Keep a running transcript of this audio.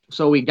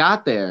So we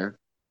got there,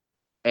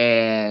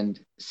 and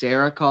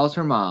Sarah calls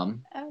her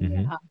mom. Oh,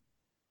 Mhm. yeah.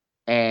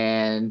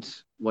 And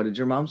what did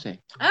your mom say?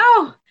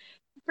 Oh,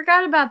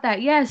 forgot about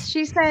that. Yes,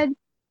 she said,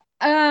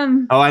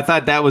 um, Oh, I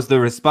thought that was the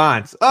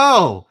response.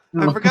 Oh,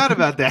 I forgot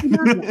about that.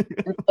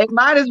 It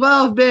might as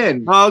well have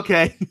been.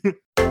 Okay.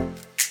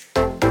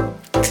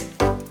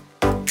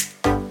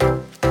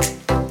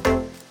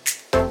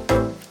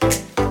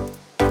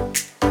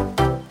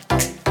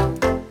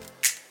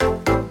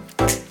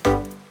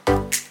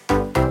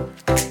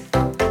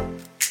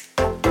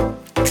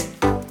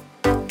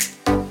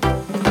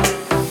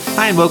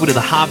 Hi, and welcome to the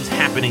Hobbs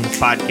Happenings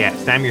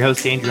podcast. I'm your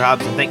host, Andrew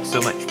Hobbs, and thanks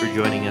so much for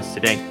joining us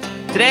today.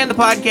 Today on the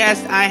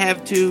podcast, I have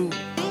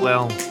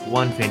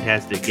one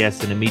fantastic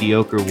guest and a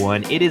mediocre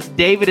one. It is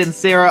David and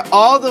Sarah,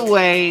 all the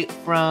way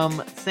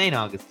from St.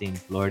 Augustine,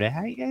 Florida.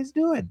 How you guys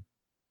doing?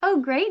 oh,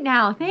 great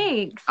now.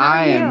 Thanks. How are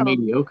I am you?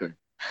 mediocre.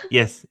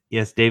 Yes,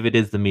 David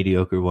is the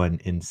mediocre one,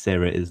 and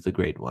Sarah is the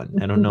great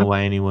one. I don't know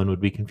why anyone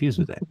would be confused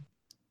with that.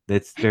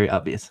 That's very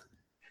obvious.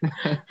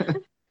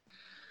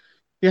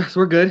 Yes,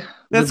 we're good.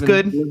 That's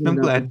good. I'm it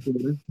up glad. in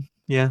Florida.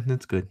 Yeah,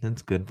 that's good.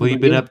 That's good. What What you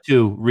about been you? up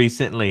to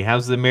recently?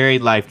 How's the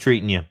married life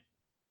treating you?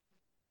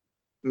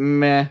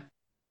 Meh.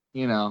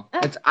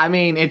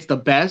 It's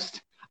the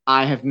best.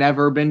 I have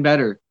never been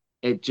better.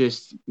 It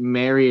just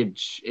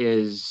marriage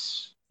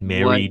is what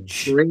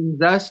Marriage brings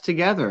us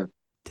together.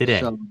 today.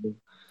 So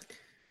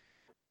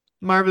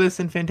Marvelous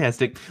and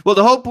fantastic. Well,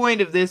 the whole point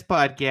of this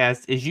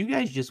podcast is you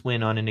guys just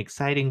went on an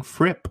exciting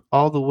trip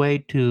all the way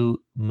to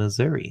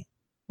Missouri.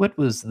 What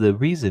was the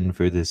reason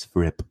for this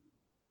trip?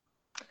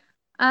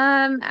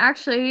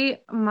 Actually,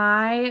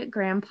 my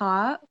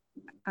grandpa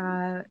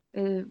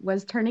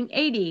was turning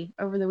 80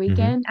 over the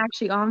weekend,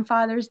 actually on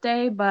Father's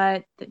Day,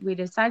 but we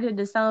decided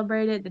to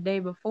celebrate it the day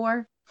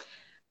before.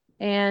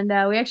 And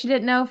we actually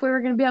didn't know if we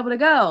were going to be able to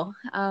go.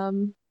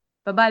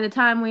 But by the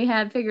time we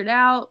had figured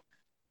out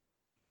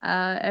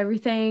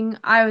everything,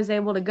 I was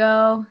able to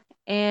go,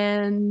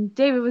 and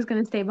David was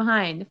going to stay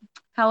behind.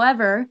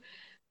 However,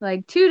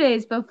 like 2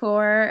 days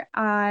before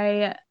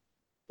I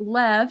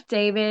left,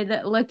 David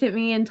looked at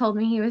me and told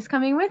me he was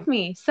coming with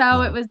me.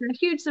 So it was a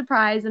huge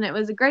surprise, and it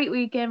was a great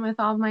weekend with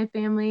all my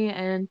family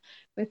and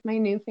with my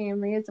new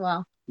family as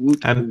well. woot,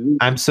 I'm woot.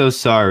 I'm so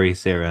sorry,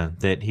 Sarah,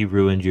 that he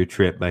ruined your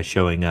trip by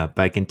showing up.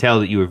 I can tell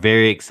that you were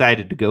very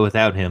excited to go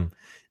without him.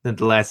 Then at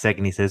the last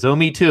second he says, "Oh,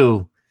 me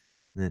too."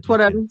 It's That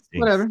whatever. kind of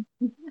stinks. Whatever.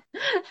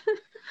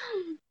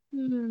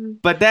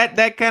 But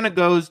that kind of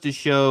goes to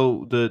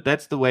show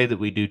that's the way that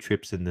we do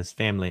trips in this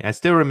family. I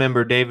still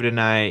remember David and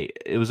I,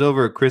 it was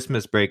over a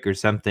Christmas break or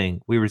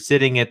something. We were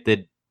sitting at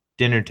the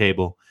dinner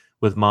table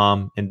with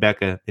Mom and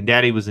Becca, and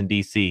Daddy was in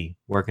DC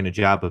working a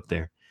job up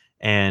there.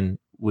 And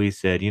we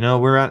said,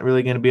 we're not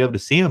really going to be able to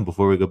see him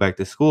before we go back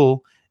to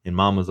school. And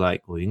Mom was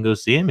like, "Well, you can go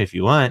see him if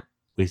you want."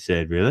 We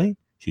said, "Really?"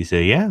 She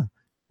said, "Yeah."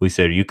 We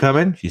said, "Are you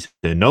coming?" She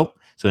said, "Nope."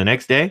 So the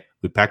next day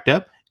we packed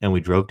up and we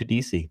drove to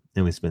DC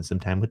and we spent some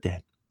time with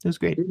Dad. It was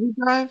great. Did we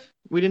drive?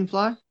 We didn't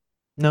fly?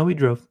 No, we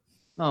drove.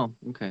 Oh,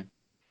 okay.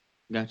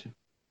 Gotcha.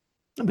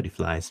 Nobody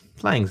flies.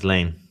 Flying's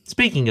lame.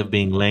 Speaking of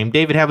being lame,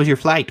 David, how was your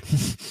flight?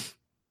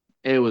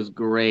 It was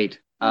great.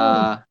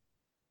 On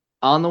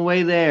the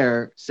way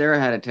there, Sarah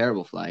had a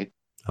terrible flight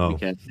Oh,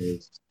 because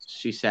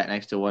she sat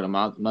next to a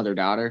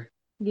mother-daughter.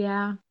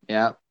 Yeah.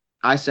 Yeah.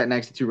 I sat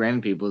next to two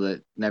random people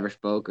that never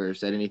spoke or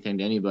said anything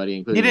to anybody, you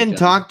including each didn't other.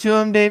 talk to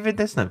him, David?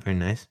 That's not very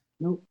nice.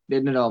 Nope,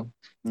 didn't at all.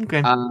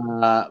 Okay.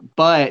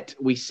 But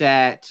we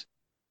sat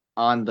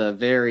on the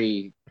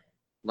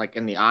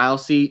in the aisle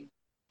seat,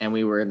 and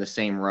we were in the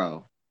same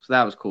row, so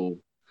that was cool.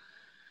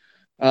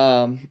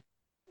 So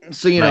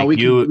Like we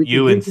could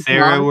you and drink the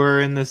Sarah talk were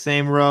in the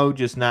same row,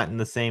 just not in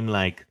the same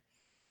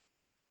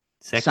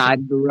section. side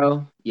of the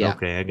row. Yeah,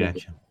 Okay, I got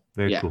you.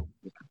 Very yeah, cool.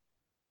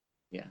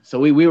 yeah. So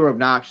we were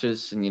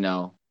obnoxious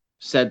and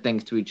said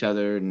things to each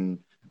other and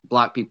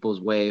blocked people's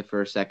way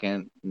for a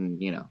second and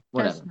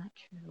whatever. That's not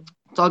true.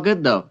 It's all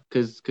good though,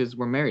 because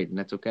we're married and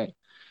that's okay.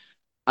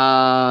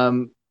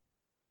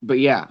 But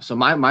yeah, so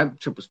my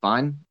trip was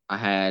fine. I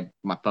had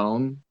my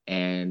phone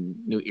and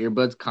new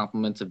earbuds,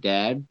 compliments of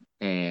Dad,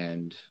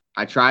 and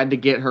I tried to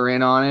get her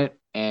in on it,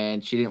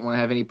 and she didn't want to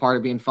have any part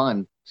of being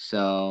fun.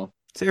 So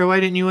Sarah, why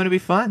didn't you want to be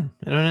fun?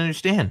 I don't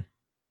understand.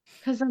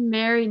 Because I'm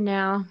married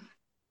now.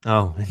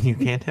 Oh, and you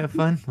can't have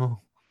fun? Oh,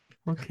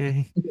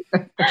 okay.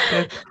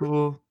 That's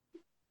cool.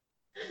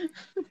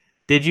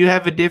 Did you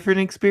have a different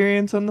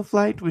experience on the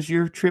flight? Was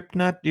your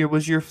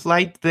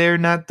flight there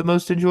not the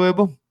most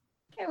enjoyable?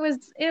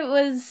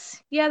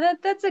 Yeah,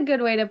 that's a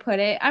good way to put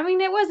it. I mean,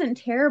 it wasn't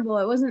terrible.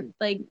 It wasn't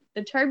like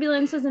the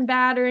turbulence wasn't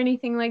bad or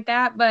anything like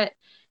that, but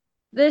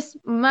this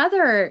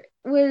mother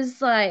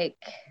was like,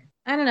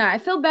 I don't know, I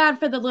feel bad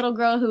for the little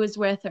girl who was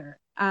with her.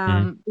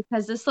 Mhm.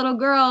 Because this little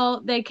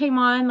girl, they came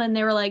on and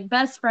they were like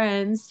best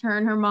friends, her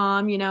and her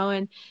mom,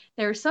 and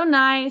they were so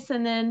nice.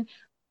 And then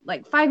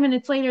like 5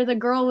 minutes later, the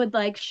girl would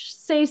like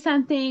say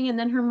something, and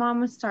then her mom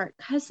would start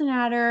cussing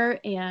at her.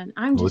 And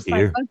I'm Oh just like,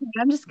 dear. okay,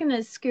 I'm just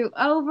gonna scoot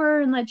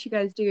over and let you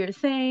guys do your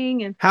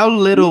thing. And How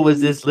little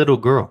was this little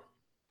girl?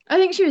 I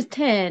think she was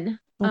 10.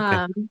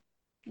 Okay.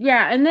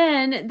 Yeah, and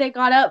then they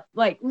got up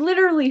like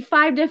literally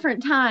 5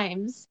 different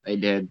times. They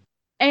did.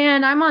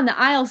 And I'm on the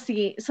aisle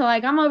seat, so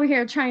like I'm over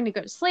here trying to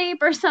go to sleep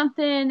or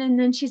something, and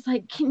then she's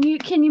like, can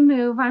you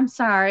move? I'm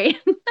sorry."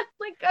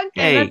 Like,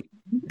 okay, that's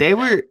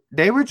Hey,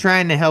 they were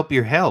trying to help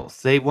your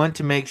health. They want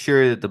to make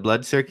sure that the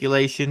blood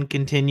circulation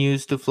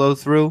continues to flow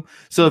through.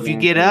 So if you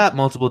get Exactly. up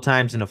multiple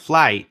times in a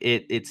flight,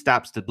 it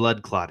stops the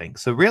blood clotting.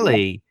 So Yeah.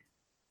 really,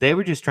 they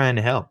were just trying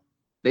to help.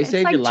 They it's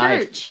saved like your life.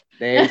 church.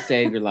 They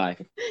saved your life.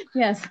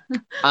 Yes.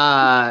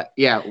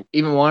 Yeah.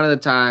 Even one of the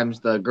times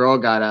the girl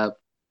got up,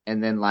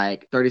 and then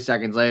like 30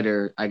 seconds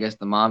later, I guess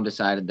the mom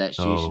decided that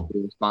she should Oh. be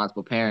a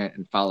responsible parent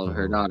and follow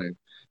her Oh. daughter.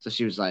 So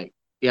she was like,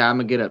 "Yeah, I'm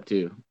gonna get up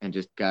too," and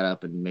just got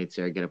up and made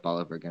Sarah get up all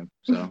over again.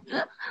 So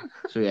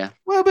yeah.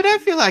 Well, but I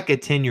feel like a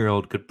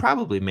 10-year-old could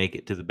probably make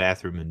it to the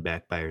bathroom and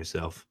back by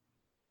herself.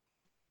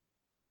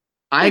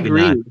 I Maybe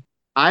not. agree.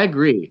 I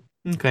agree.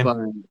 Okay. But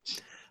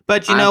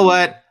But you I know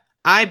what?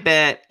 I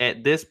bet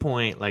at this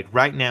point, like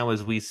right now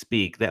as we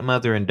speak, that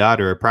mother and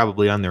daughter are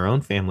probably on their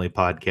own family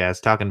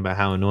podcast talking about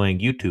how annoying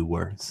you two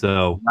were.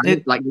 So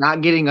right, like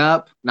not getting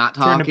up, not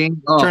turn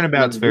talking. Oh,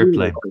 turnabout's man, fair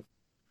play.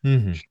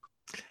 Mm-hmm.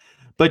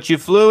 But you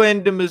flew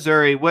into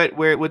Missouri.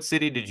 What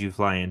city did you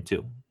fly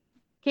into?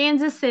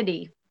 Kansas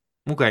City.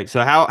 Okay,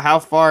 so how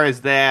far is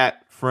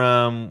that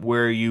from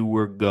where you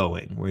were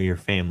going, where your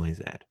family's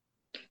at?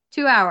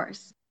 2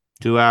 hours,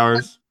 2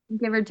 hours?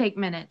 give or take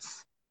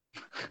minutes.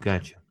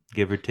 Gotcha.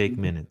 Give or take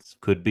minutes.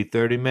 Could be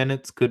 30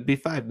 minutes, could be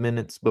 5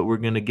 minutes, but we're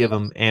going to give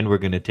them and we're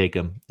going to take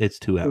them. It's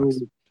 2 So,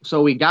 hours.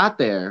 so we got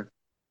there,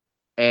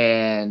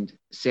 and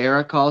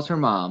Sarah calls her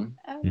mom.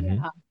 Oh, Mhm.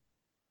 yeah.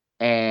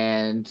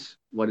 And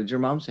what did your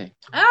mom say?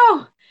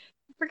 Oh,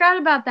 forgot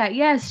about that.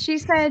 Yes, she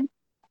said,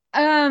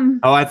 Oh,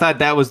 I thought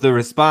that was the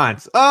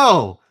response.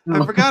 Oh,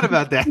 I forgot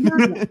about that.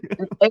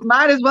 It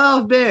might as well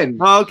have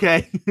been.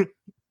 Okay.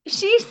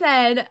 she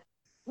said,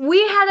 we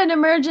had an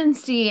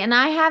emergency and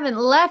I haven't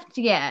left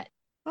yet.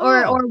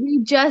 Oh. Or we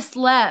just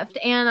left.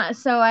 And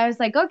so I was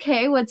like,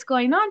 okay, what's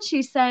going on?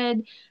 She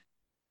said,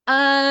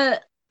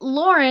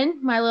 Lauren,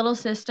 my little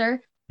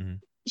sister, Mhm.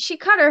 she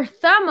cut her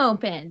thumb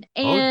open.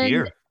 Oh, And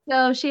dear.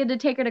 so she had to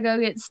take her to go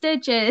get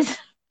stitches.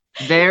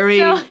 Very,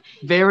 So-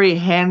 very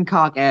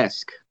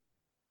Hancock-esque.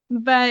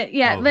 But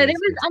yeah, Oh, but yes,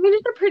 it was, yes. I mean,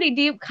 it's a pretty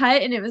deep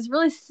cut and it was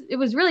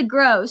really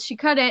gross. She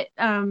cut it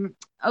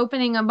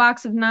opening a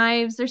box of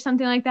knives or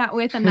something like that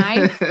with a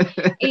knife.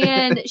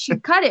 And she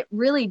cut it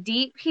really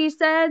deep, he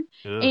said.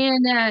 Ugh.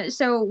 And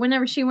so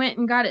whenever she went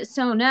and got it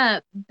sewn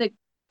up, the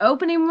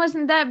opening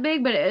wasn't that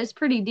big, but it was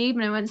pretty deep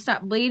and it wouldn't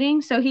stop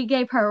bleeding. So he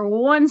gave her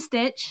one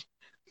stitch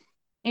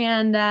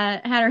and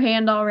had her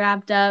hand all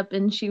wrapped up,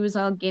 and she was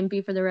all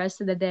gimpy for the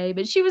rest of the day.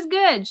 But she was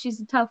good.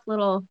 She's a tough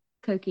little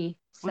cookie.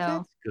 So Well,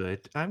 that's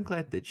good. I'm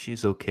glad that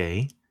she's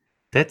okay.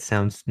 That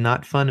sounds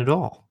not fun at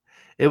all.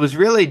 It was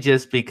really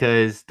just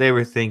because they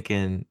were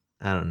thinking,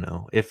 I don't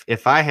know,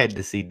 if I had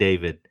to see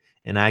David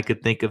and I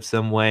could think of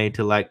some way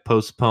to like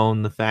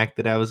postpone the fact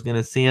that I was going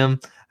to see him,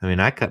 I mean,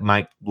 I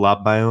might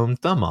lob my own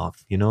thumb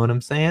off. You know what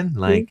I'm saying?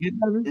 Like it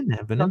didn't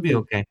happen. It'd be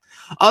okay.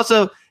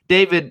 Also,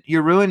 David,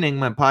 you're ruining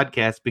my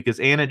podcast because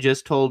Anna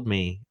just told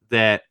me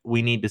that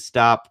we need to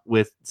stop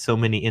with so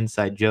many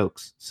inside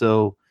jokes.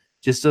 So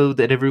just so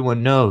that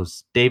everyone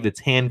knows, David's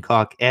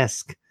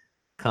Hancock-esque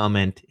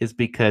comment is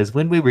because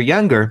when we were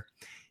younger,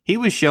 he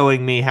was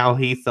showing me how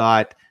he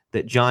thought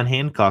that John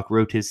Hancock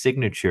wrote his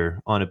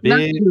signature on a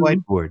big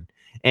whiteboard.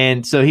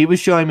 And so he was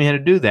showing me how to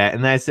do that.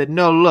 And I said,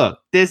 no,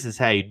 look, this is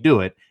how you do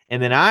it.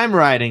 And then I'm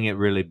writing it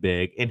really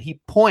big. And he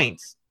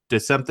points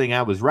to something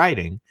I was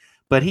writing,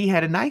 but he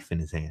had a knife in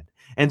his hand.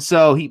 And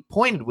so he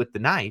pointed with the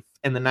knife,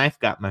 and the knife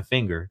got my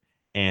finger.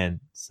 And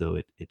so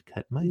it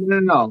cut my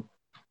finger. No.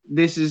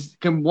 This is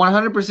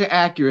 100%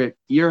 accurate.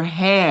 Your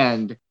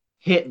hand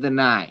hit the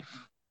knife.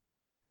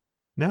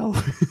 No.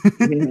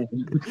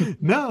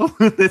 No.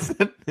 That's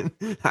not,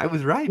 I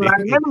was writing. But I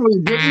remember we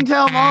didn't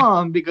tell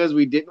mom because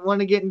we didn't want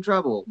to get in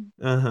trouble.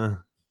 Uh-huh.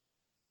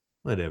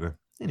 Whatever.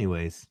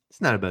 Anyways,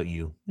 it's not about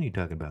you. What are you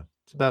talking about?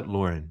 It's about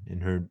Lauren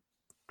and her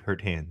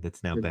hurt hand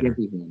that's now better.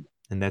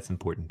 And that's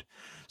important.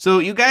 So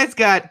you guys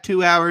got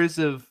 2 hours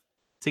of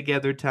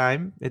together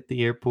time at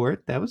the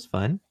airport. That was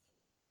fun.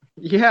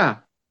 Yeah.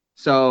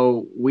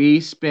 So we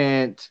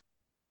spent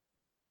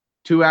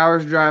 2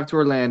 hours drive to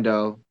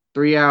Orlando,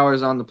 3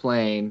 hours on the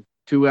plane,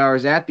 2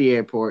 hours at the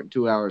airport,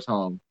 2 hours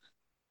home.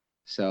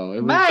 So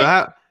it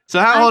was.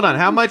 Hold on.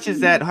 How much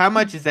is that? How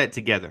much is that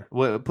together?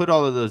 Put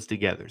all of those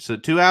together. So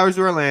 2 hours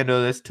to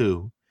Orlando, that's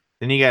 2.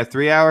 Then you got a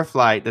 3-hour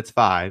flight, that's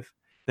 5.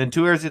 Then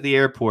 2 hours at the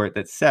airport,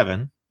 that's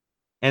 7.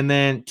 And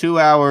then 2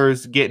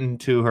 hours getting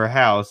to her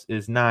house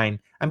is 9.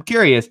 I'm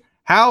curious,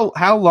 how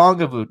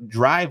long of a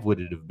drive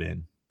would it have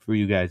been for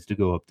you guys to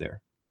go up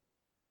there?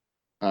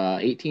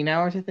 18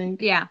 hours, I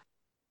think. yeah.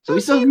 So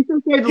we still saved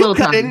a You little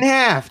cut it in time.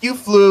 half. You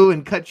flew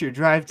and cut your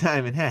drive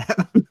time in half.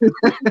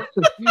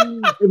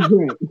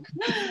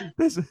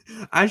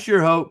 I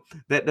sure hope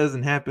that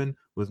doesn't happen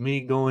was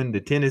me going to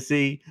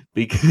Tennessee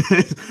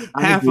because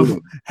I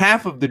do.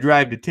 half of the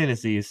drive to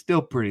Tennessee is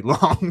still pretty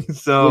long. Yeah,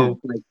 So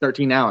it's like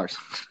 13 hours.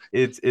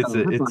 it's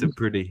So that's a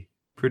fine.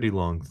 pretty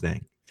long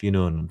thing, if you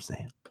know what I'm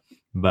saying.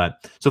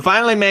 But so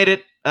finally made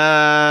it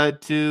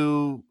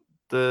to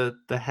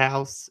the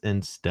house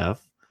and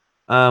stuff.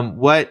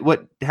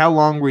 What how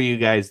long were you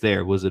guys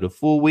there? Was it a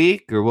full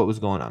week or what was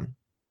going on?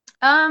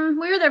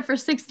 We were there for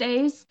 6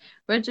 days,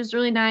 which was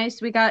really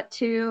nice. We got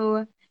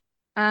to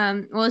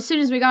well, as soon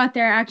as we got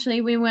there,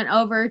 actually, we went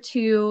over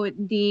to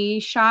the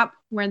shop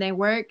where they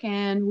work,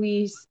 and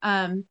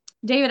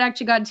David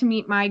actually got to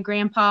meet my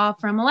grandpa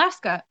from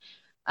Alaska.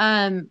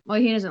 Well,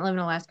 he doesn't live in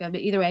Alaska,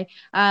 but either way,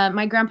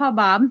 my grandpa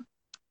Bob,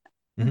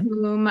 Mhm.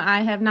 whom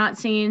I have not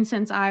seen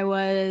since I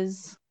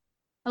was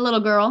a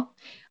little girl.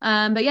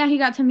 But yeah, he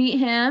got to meet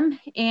him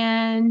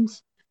and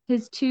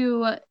his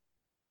two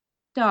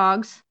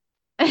dogs.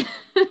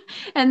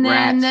 And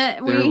then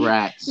Rats. They're no,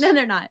 rats.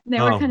 they're not. They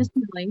were Oh, kind of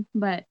smelly,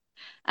 but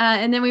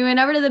and then we went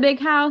over to the big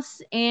house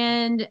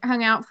and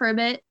hung out for a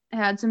bit,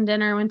 had some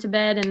dinner, went to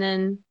bed, and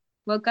then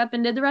woke up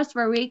and did the rest of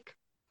our week.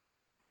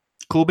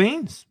 cool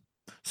beans.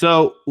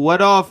 So,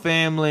 what all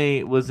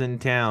family was in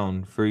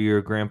town for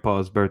your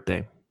grandpa's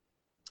birthday?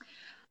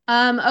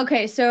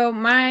 Okay, so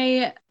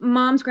my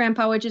mom's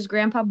grandpa, which is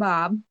Grandpa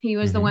Bob, he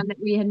was the Mm-hmm. one that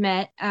we had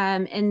met.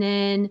 And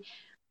then not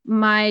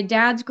my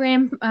dad's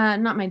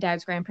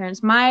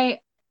grandparents, my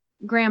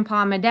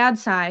grandpa, my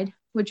dad's side,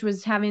 which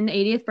was having the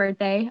 80th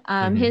birthday,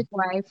 Mm-hmm. his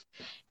wife.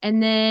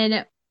 And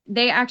then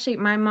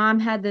my mom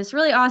had this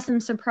really awesome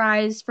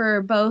surprise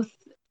for both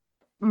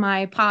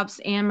my pops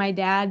and my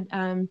dad.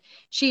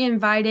 She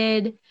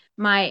invited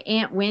my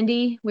Aunt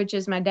Wendy, which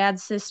is my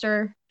dad's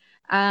sister,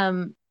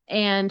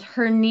 and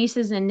her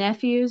nieces and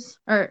nephews,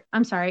 or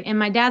I'm sorry, and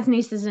my dad's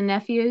nieces and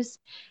nephews,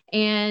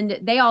 and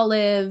they all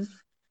live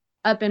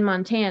up in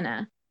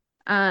Montana.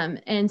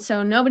 And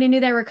so nobody knew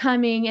they were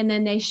coming, and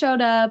then they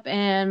showed up,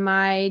 and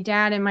my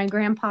dad and my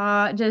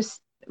grandpa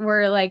just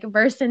were like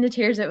burst into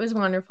tears. It was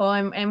wonderful,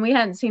 and we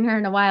hadn't seen her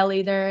in a while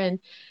either, and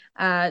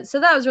so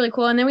that was really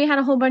cool. And then we had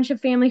a whole bunch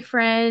of family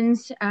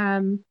friends.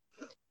 There's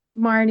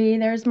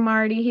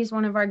Marty. He's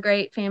one of our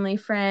great family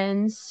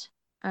friends.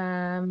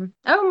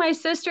 Oh, my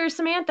sister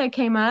Samantha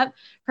came up.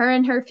 Her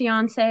and her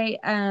fiance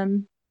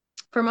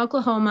from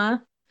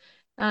Oklahoma.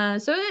 So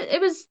there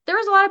was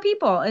a lot of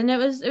people, and it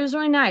was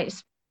really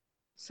nice.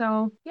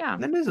 So yeah,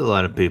 That is a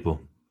lot of people.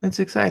 That's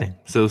exciting.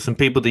 So, some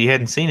people that you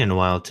hadn't seen in a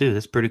while too.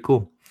 That's pretty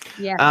cool.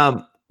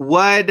 yeah.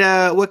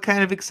 What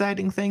kind of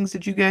exciting things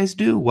did you guys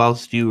do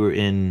whilst you were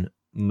in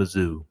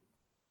Mizzou?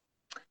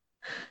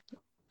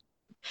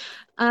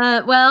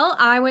 Well,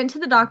 I went to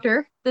the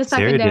doctor the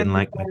second Sarah day I didn't was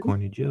like my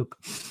corny joke.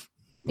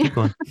 Keep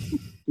going.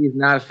 He's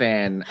not a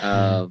fan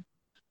of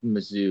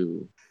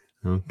Mizzou.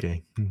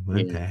 Okay,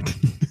 my Yeah. bad.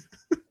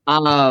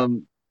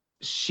 Um,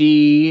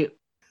 she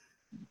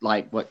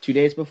like what 2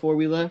 days before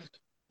we left,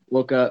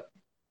 woke up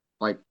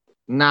like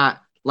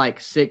not like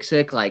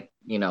sick, like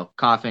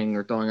coughing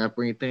or throwing up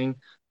or anything,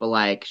 but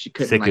like she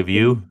couldn't Sick like of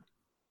you?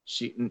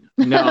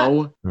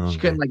 no, she couldn't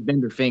Okay. like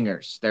bend her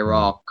fingers. They were Oh.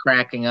 all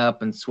cracking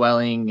up and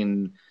swelling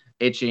and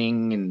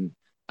itching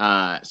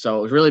and so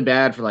it was really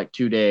bad for like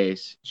 2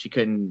 days. She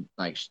couldn't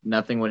like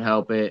nothing would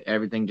help it.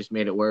 Everything just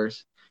made it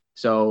worse.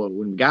 So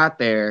when we got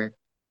there,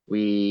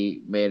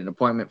 we made an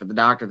appointment for the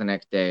doctor the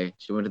next day.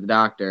 She went to the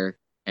doctor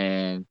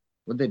and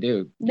what did they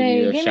do? Give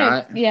you a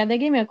shot? they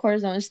gave me a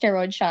cortisone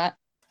steroid shot.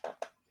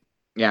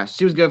 Yeah,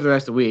 she was good for the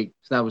rest of the week.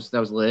 So that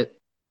was lit.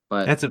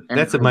 But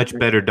That's a much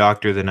better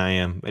doctor than I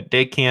am. At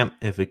day camp,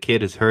 if a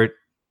kid is hurt,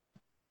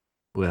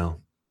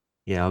 well,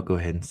 yeah, I'll go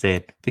ahead and say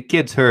it. If a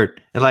kid's hurt,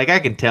 and like I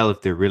can tell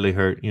if they're really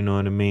hurt, you know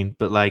what I mean?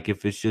 But like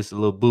if it's just a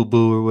little boo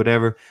boo or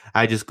whatever,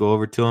 I just go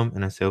over to them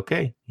and I say,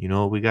 okay, you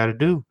know what we got to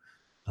do?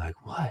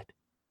 Like, what?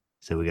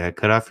 So we got to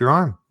cut off your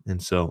arm.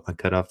 And so I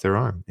cut off their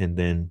arm and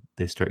then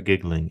they start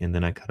giggling. And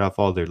then I cut off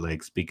all their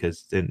legs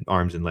and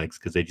arms and legs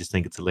because they just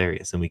think it's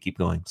hilarious. And we keep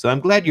going. So I'm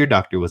glad your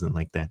doctor wasn't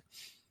like that.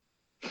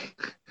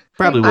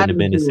 Probably I wouldn't have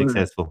been as do too.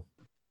 successful.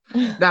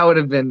 That would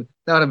have been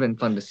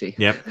fun to see.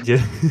 Yep.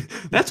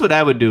 That's what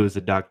I would do as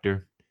a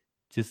doctor.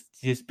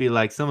 Just be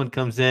like, someone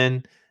comes in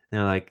and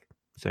they're like,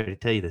 sorry to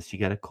tell you this, you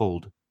got a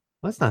cold.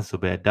 Well, that's not so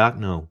bad, doc.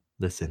 No,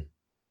 listen,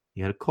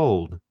 you got a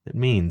cold. That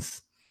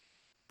means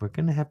we're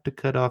going to have to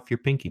cut off your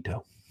pinky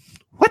toe.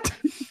 What?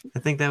 I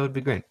think that would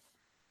be great.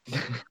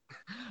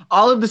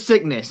 All of the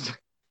sickness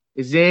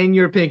is in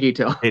your pinky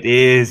toe. It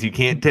is. You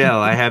can't tell.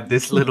 I have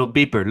this little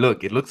beeper.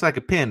 Look, it looks like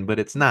a pin, but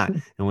it's not.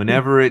 And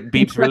whenever it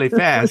beeps really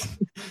fast,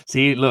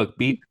 see, look,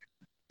 beep,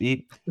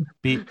 beep,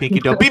 beep, pinky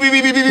toe, beep, beep,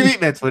 beep, beep, beep, beep.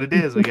 That's what it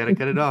is. We got to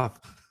cut it off.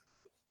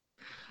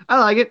 I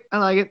like it.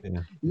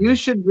 Yeah. You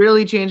should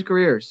really change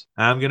careers.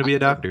 I'm going to be a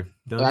doctor.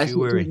 Don't I you see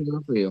worry.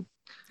 something for you.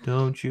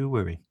 Don't you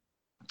worry.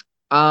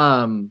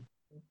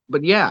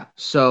 But yeah,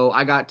 so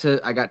I got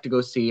to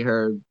go see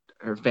her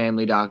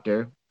family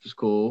doctor, which is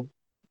cool.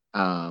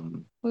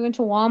 We went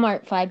to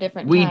Walmart 5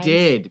 different We times.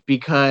 did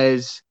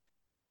because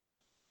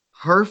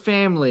her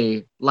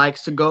family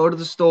likes to go to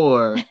the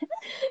store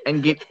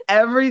and get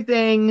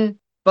everything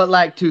but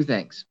like two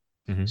things.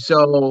 Mhm.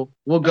 So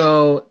we'll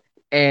go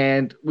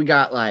and we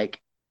got like,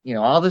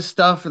 all this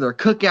stuff for their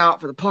cookout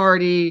for the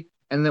party,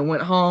 and then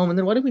went home. And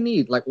then what do we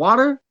need? Like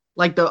water,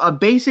 like a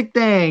basic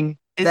thing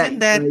that Isn't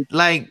that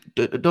like,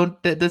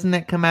 like doesn't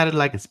that come out of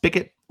like a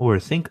spigot or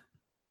a sink?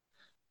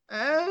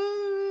 uh,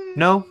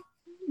 No.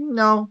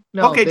 no.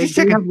 Okay, They just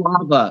they have checking.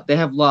 lava. They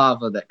have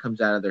lava that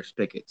comes out of their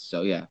spigots.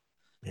 So yeah,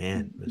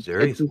 Man, it's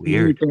Missouri's this new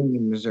weird. thing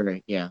in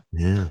Missouri. Yeah.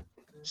 Yeah.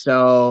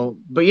 So,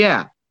 but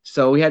yeah,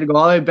 so we had to go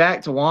all the way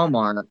back to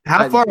Walmart.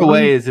 How far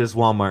away is this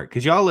Walmart?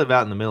 Because y'all live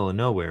out in the middle of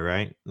nowhere,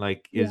 right?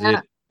 Like, is Yeah.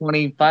 it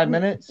 25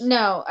 minutes?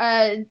 No,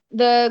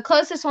 the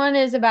closest one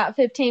is about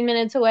 15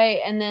 minutes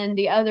away, and then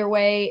the other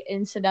way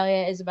in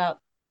Sedalia is about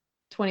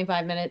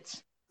 25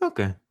 minutes.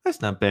 okay?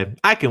 That's not bad.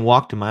 I can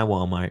walk to my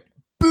Walmart.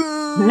 Me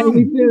Boom.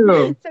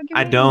 too. So can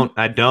I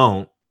we.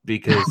 don't,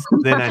 because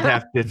then I'd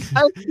have to.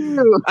 I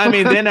do. I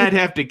mean, then I'd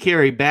have to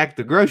carry back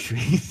the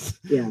groceries.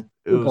 Yeah.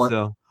 Good point.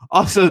 So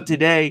also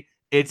today,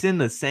 it's in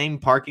the same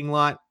parking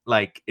lot.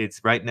 Like it's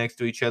right next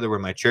to each other where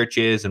my church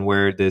is and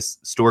where this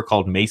store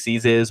called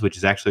Macy's is, which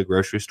is actually a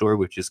grocery store,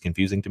 which is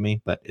confusing to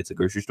me, but it's a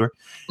grocery store.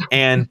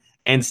 And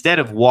instead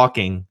of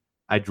walking,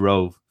 I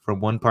drove from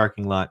one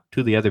parking lot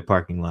to the other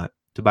parking lot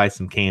to buy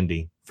some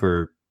candy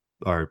for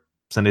our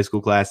Sunday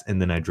school class,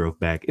 and then I drove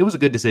back. It was a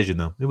good decision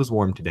though. It was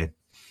warm today.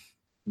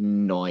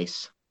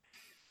 Nice.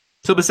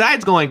 So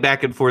besides going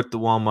back and forth to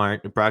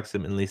Walmart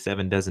approximately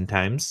 7 dozen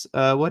times,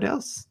 what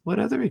else? What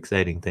other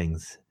exciting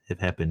things have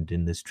happened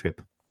in this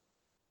trip?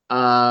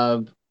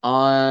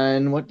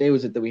 On what day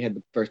was it that we had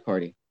the first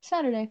party?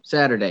 Saturday.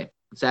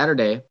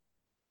 Saturday,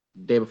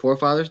 day before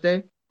Father's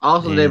Day.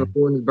 Also the day Man.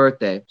 before his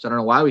birthday. So I don't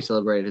know why we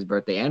celebrated his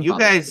birthday and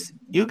Father's Day.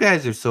 You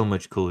guys are so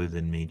much cooler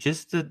than me.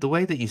 Just the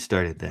way that you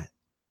started that.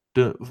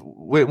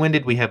 When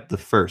did we have the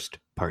first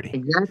party?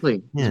 Exactly.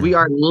 'Cause Yeah. we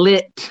are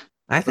lit.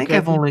 I think Okay.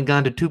 I've only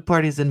gone to 2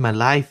 parties in my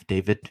life,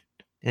 David.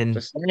 And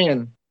Just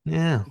saying.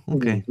 yeah,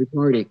 okay. We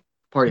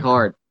party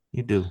hard.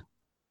 You do.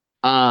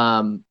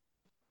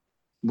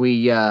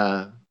 We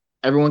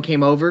everyone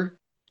came over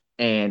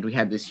and we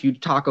had this huge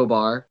taco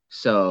bar.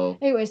 So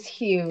It was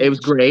huge. it was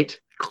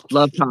great.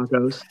 Love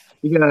tacos.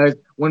 Because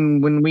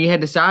when we had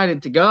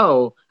decided to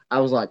go, I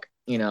was like,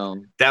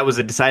 That was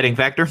a deciding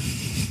factor.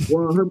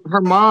 well,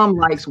 her mom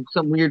likes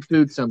some weird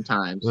food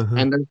sometimes, Uh-huh.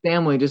 and their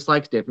family just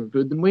likes different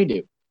food than we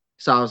do.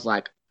 So I was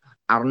like,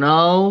 I don't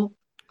know.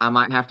 I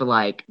might have to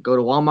like go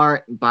to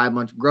Walmart and buy a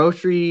bunch of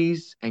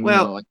groceries and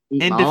Well, like,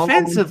 eat in my own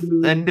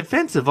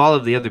defense of all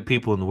of the other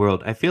people in the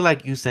world, I feel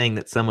like you saying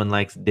that someone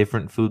likes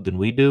different food than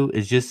we do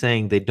is just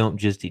saying they don't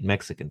just eat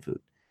Mexican food.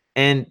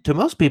 And to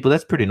most people,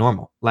 that's pretty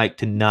normal, like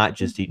to not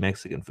just eat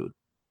Mexican food.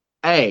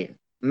 Hey,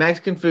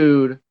 Mexican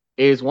food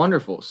is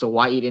wonderful. So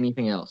why eat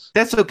anything else?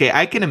 That's okay.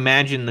 I can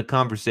imagine the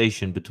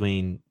conversation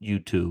between you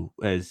two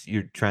as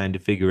you're trying to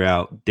figure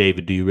out,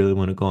 David, do you really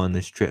want to go on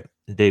this trip?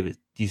 David,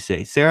 you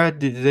say, Sarah,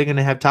 they're going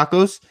to have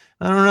tacos?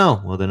 I don't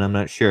know. Well, then I'm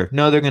not sure.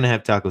 No, they're going to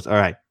have tacos. All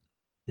right.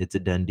 It's a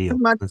done deal.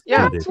 Let's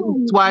Yeah, do this.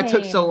 that's why it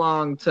took so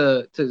long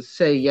to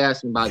say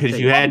yes and Because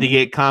you had to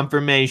get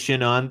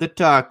confirmation on the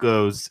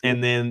tacos,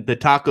 and then the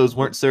tacos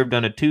weren't served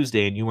on a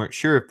Tuesday, and you weren't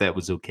sure if that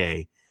was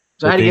okay.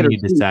 So I But had to then get a you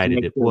receipt to decided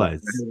make it sure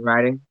was.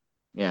 writing.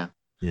 Yeah.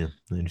 Yeah,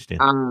 I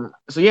understand.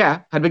 So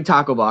yeah, had a big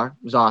taco bar.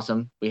 It was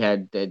awesome. We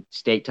had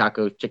steak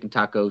tacos, chicken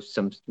tacos,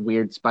 some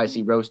weird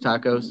spicy roast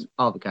tacos,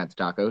 all the kinds of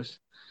tacos.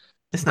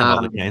 It's not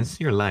all the kinds.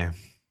 You're a liar.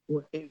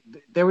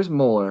 There was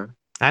more.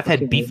 I've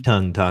had beef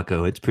tongue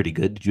taco. It's pretty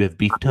good. Did you have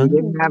beef We tongue?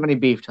 didn't have any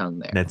beef tongue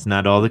there. That's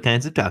not all the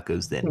kinds of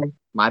tacos then. Okay,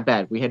 my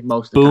bad. We had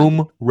most of the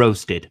Boom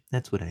roasted.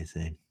 That's what I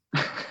say.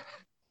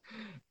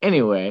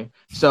 Anyway,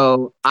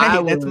 so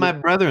Hey, that's my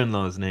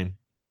brother-in-law's name.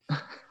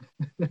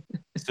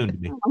 Soon to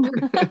be.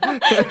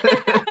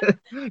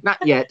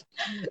 Not yet.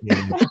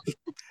 Yeah.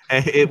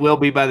 It will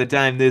be by the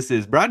time this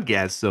is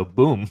broadcast, so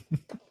boom.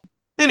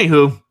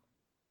 Anywho,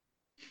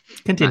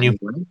 continue.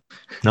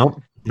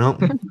 Nope.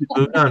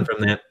 Moved on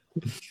from that.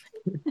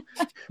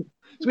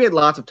 So we had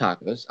lots of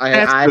tacos.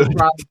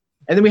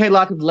 And then we had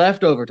lots of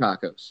leftover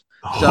tacos.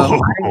 So I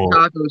had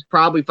tacos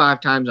probably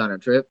 5 times on a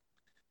trip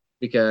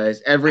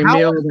because every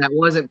meal that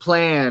wasn't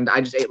planned,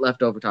 I just ate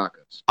leftover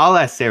tacos. I'll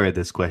ask Sarah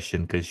this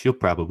question because she'll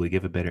probably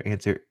give a better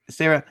answer.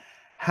 Sarah,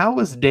 how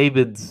was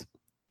David's,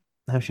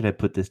 how should I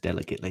put this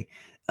delicately,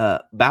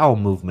 bowel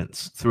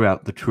movements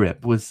throughout the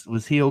trip? Was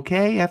he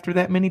okay after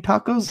that many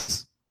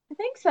tacos? I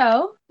think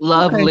so.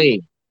 Lovely.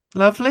 Okay.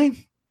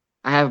 Lovely.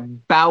 I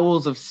have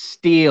bowels of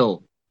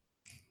steel.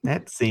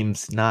 That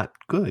seems not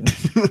good.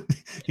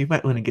 You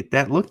might want to get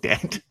that looked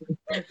at.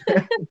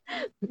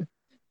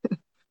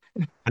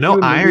 I know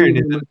iron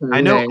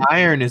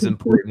is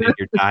important in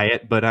your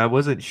diet, but I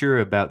wasn't sure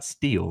about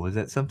steel. Is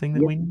that something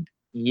that we need?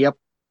 Yep.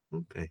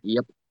 Okay.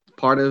 Yep.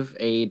 Part of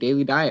a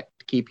daily diet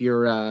to keep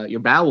your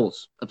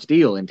bowels of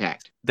steel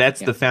intact. That's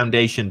the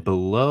foundation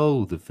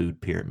below the food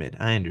pyramid.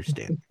 I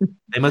understand.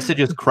 They must have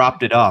just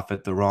cropped it off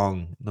at the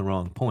wrong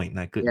point, and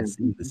I couldn't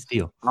see the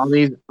steel. All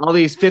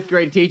these 5th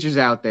grade teachers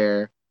out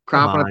there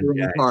cropping up the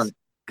wrong part.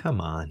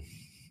 Come on.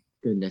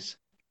 Goodness.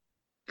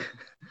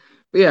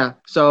 Yeah.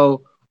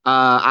 So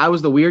I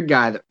was the weird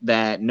guy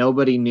that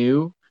nobody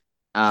knew,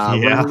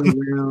 Yeah. running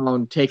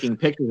around taking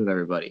pictures of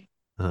everybody.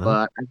 Uh-huh.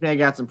 But I think I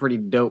got some pretty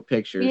dope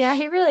pictures. Yeah,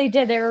 he really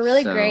did. They were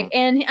really So great.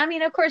 And I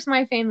mean, of course,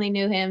 my family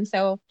knew him.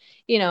 So,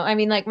 I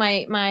mean, like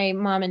my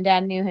mom and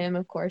dad knew him,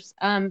 of course.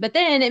 But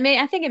then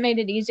I think it made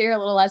it easier, a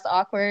little less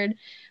awkward,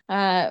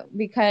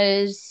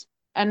 because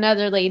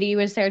another lady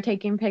was there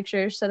taking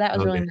pictures. So that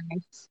was really Okay.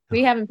 nice.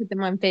 We haven't put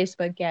them on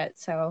Facebook yet.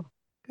 So,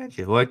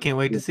 Gotcha. Well, I can't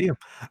wait to yeah. see him.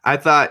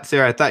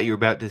 Sarah, I thought you were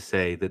about to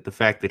say that the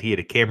fact that he had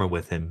a camera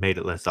with him made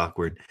it less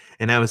awkward.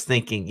 And I was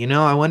thinking,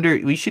 I wonder,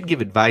 we should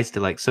give advice to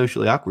like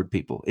socially awkward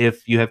people.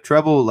 If you have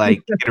trouble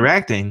like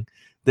interacting,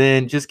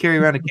 then just carry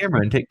around a camera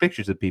and take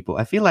pictures of people.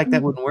 I feel like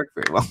that wouldn't work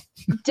very well.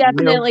 No,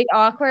 definitely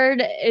awkward.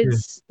 Yeah.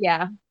 It's,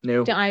 yeah,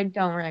 no. I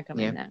don't Yeah.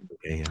 recommend that.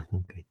 Okay, yeah,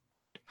 okay.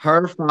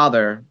 Her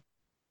father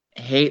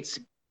hates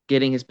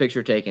getting his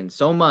picture taken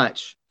so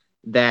much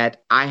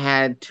that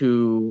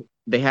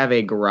they have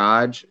a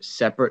garage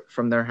separate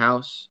from their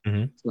house,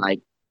 Mhm.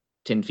 like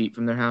 10 feet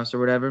from their house or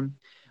whatever.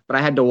 But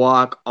I had to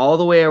walk all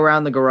the way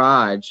around the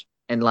garage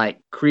and like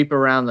creep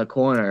around the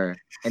corner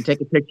and take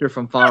a picture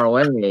from far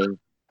away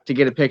to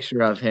get a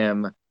picture of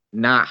him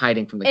not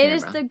hiding from the It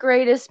is camera. the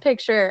greatest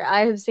picture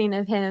I have seen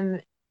of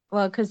him.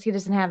 Well, because he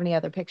doesn't have any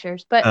other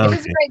pictures, but it was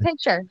a Okay. great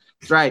picture.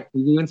 That's right.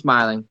 He's even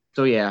smiling.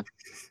 So yeah.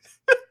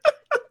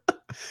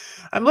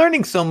 I'm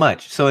learning so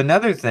much. So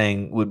another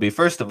thing would be,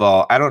 first of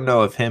all, I don't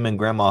know if him and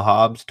Grandma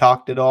Hobbs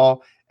talked at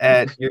all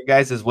at your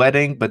guys'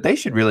 wedding, but they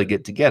should really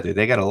get together.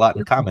 They got a lot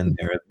in common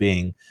there of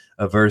being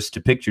averse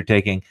to picture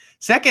taking.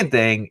 Second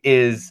thing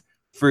is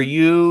for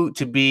you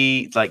to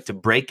be like to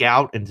break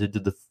out into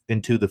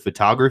the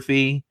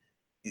photography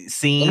Yeah.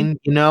 scene,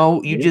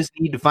 you Yeah. just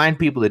need to find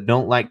people that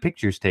don't like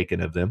pictures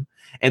taken of them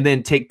and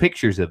then take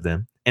pictures of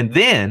them. And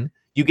then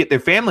you get their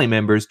family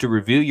members to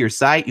review your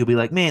site. You'll be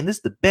like, man, this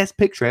is the best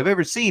picture I've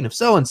ever seen of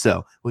so and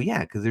so. Well,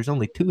 yeah, because there's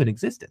only two in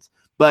existence,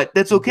 but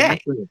that's okay.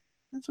 Exactly.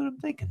 That's what I'm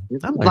thinking.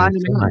 It's I'm supply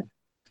learning and so much.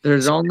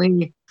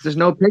 demand. There's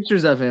no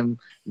pictures of him,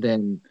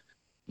 then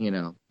It's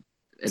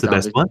it's the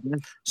best obviously one.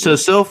 yeah.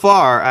 So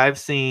far, I've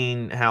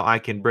seen how I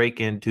can break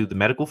into the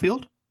medical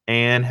field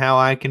and how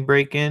I can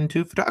break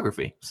into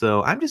photography.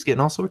 So I'm just getting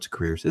all sorts of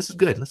careers. This is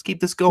good. Let's keep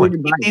this going.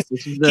 Good advice.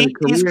 This is the Keep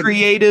these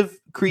career.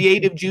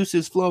 creative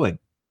juices flowing.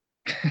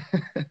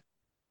 All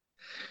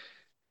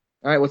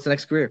right, what's the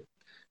next career?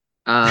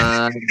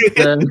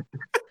 The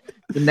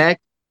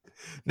next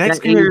Next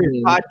that career is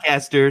evening,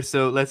 podcaster.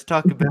 So let's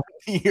talk about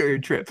your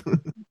trip.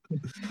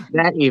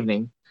 that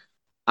evening,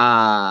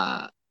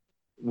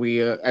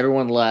 we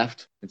everyone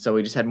left, and so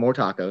we just had more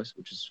tacos,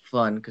 which is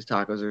fun because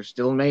tacos are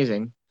still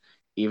amazing,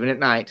 even at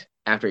night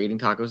after eating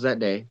tacos that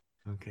day.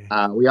 Okay.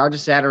 We all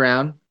just sat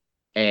around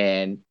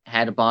and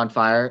had a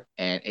bonfire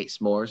and ate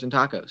s'mores and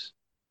tacos.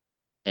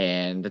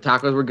 And the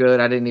tacos were good.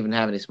 I didn't even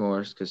have any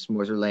s'mores because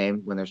s'mores are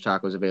lame when there's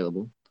tacos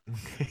available.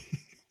 Okay.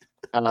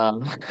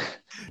 Um,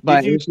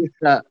 but you- it's just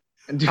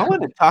I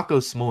want a taco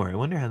s'more. I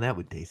wonder how that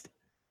would taste.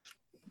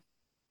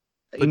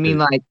 you mean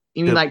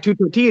like two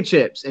tortilla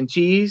chips and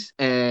cheese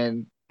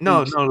and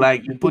No,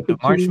 like you put the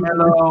cheese.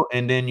 marshmallow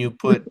and then you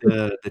put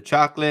the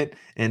chocolate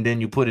and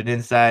then you put it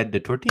inside the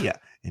tortilla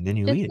and then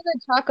you Just eat it.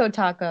 a taco.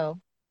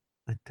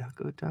 A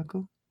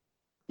taco?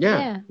 Yeah,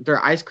 Yeah.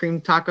 they're ice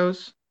cream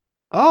tacos.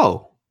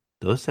 Oh,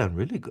 those sound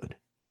really good.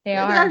 They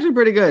Yeah, are. they're actually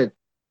pretty good.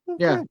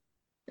 Okay.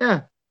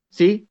 Yeah.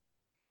 See,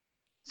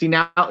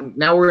 now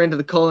we're into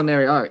the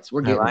culinary arts.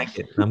 We're I getting like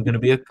it. I'm gonna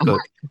be a cook.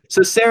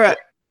 So Sarah,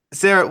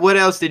 what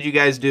else did you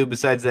guys do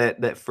besides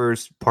that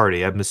first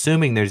party? I'm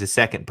assuming there's a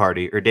second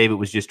party, or David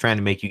was just trying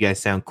to make you guys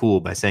sound cool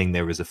by saying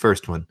there was a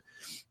first one.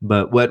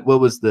 But what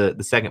was the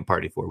second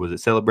party for? Was it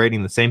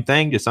celebrating the same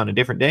thing just on a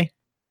different day?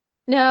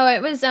 No,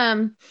 it was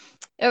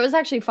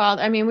actually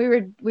father. I mean,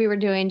 we were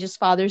doing just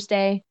Father's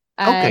Day.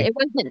 Okay. It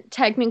wasn't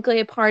technically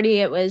a party.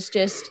 It was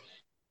just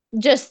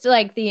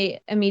like the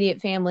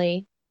immediate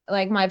family,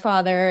 like my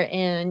father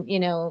and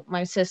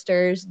my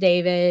sisters,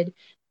 David,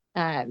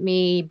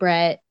 me,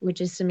 Brett,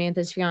 which is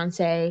Samantha's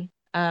fiance.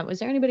 Was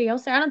there anybody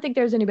else there? I don't think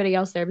there was anybody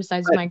else there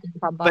besides my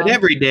grandpa Bob. But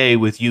every day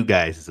with you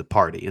guys is a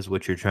party, is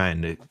what you're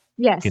trying to.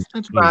 Yes,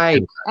 That's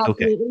right.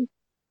 Okay. absolutely.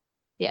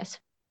 Yes.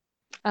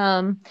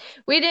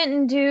 We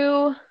didn't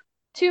do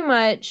too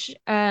much.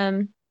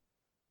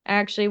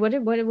 Actually, what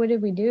did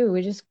we do?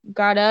 We just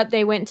got up.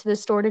 They went to the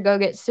store to go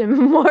get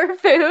some more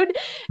food,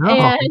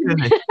 Oh,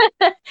 and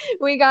okay.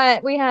 we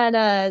had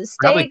a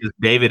Probably steak. because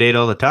David ate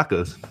all the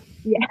tacos.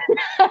 Yeah.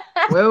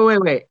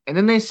 Wait. And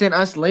then they sent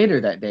us later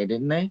that day,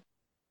 didn't they?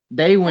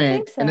 They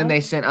went, so. and then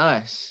they sent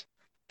us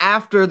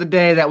after the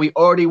day that we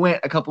already went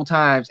a couple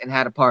times and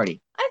had a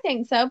party. I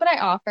think so, but I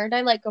offered.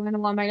 I like going to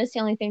Walmart. It's the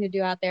only thing to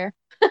do out there.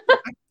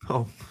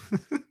 Oh.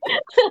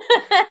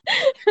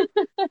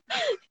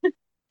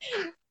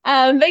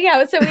 But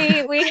yeah, so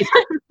we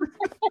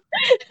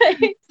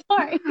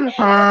sorry.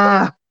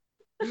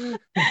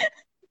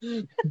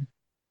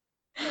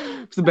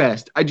 It's the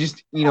best. I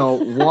just,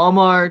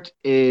 Walmart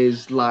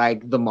is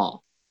like the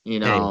mall.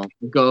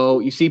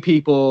 You see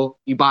people,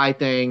 you buy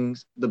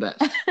things, the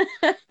best.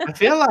 I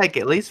feel like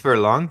at least for a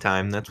long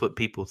time, that's what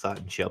people thought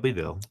in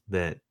Shelbyville,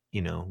 that,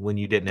 when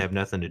you didn't have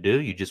nothing to do,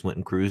 you just went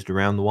and cruised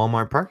around the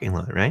Walmart parking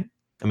lot, right?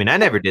 I mean, I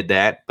never did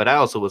that, but I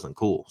also wasn't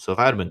cool. So if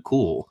I'd have been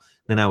cool,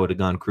 then I would have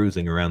gone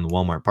cruising around the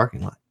Walmart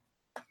parking lot.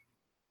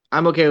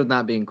 I'm okay with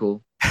not being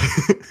cool.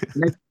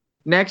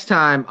 Next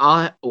time,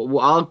 I'll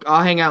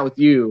hang out with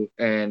you,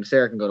 and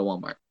Sarah can go to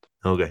Walmart.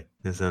 Okay,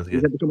 that sounds You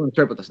good. have to come on a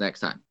trip with us next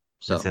time.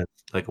 That So sounds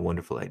like a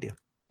wonderful idea.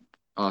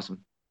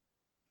 awesome.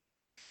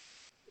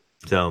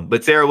 So,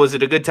 but Sarah, was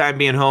it a good time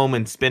being home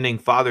and spending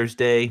Father's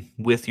Day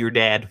with your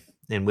dad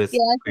and with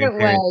Yes, it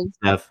grandparents was. and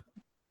stuff?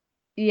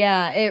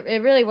 Yeah,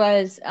 it really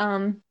was.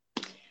 I'm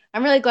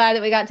really glad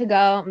that we got to go.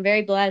 I'm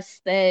very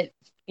blessed that,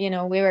 we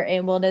were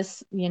able to,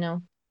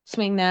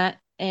 swing that.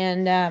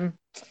 And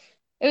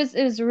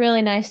it was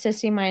really nice to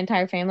see my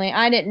entire family.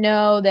 I didn't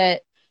know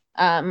that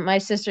my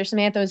sister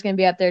Samantha was going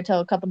to be up there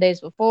till a couple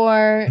days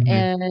before,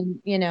 and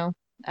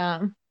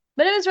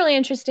but it was really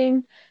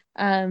interesting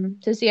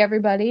to see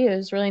everybody. It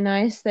was really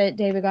nice that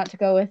David got to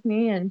go with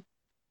me, and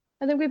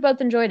I think we both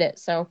enjoyed it.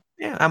 So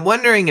Yeah, I'm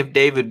wondering if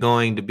David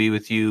going to be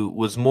with you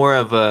was more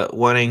of a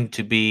wanting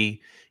to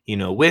be,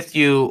 with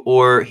you,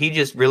 or he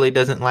just really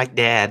doesn't like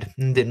Dad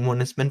and didn't want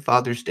to spend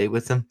Father's Day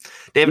with him.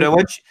 David,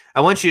 I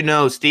want you to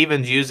know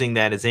Steven's using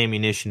that as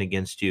ammunition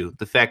against you.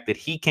 The fact that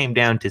he came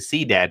down to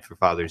see Dad for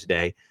Father's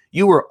Day.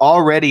 You were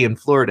already in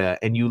Florida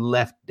and you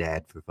left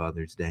Dad for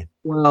Father's Day.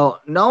 Well,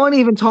 no one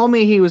even told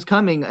me he was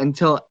coming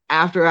until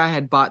after I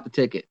had bought the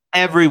ticket.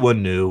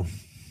 Everyone knew.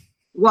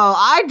 Well,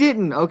 I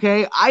didn't,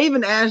 okay? I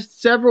even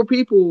asked several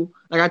people,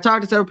 I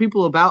talked to several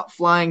people about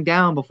flying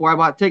down before I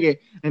bought the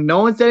ticket, and no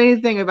one said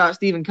anything about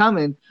Steven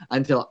coming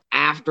until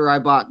after I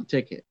bought the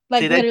ticket.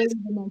 like literally the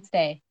next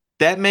day.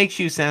 That makes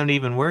you sound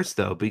even worse,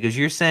 though, because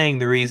you're saying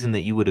the reason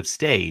that you would have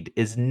stayed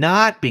is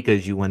not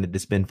because you wanted to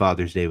spend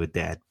Father's Day with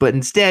Dad, but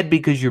instead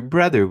because your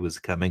brother was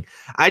coming.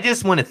 I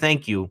just want to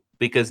thank you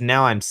because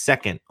now I'm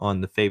second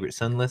on the favorite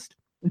son list.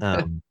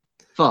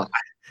 Fuck.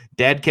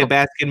 Dad kept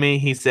asking me.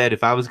 He said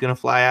if I was going to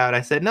fly out.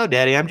 I said, no,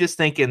 Daddy, I'm just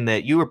thinking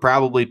that you were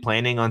probably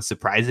planning on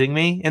surprising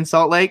me in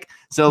Salt Lake.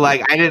 So, I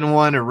didn't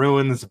want to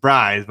ruin the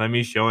surprise by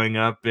me showing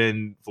up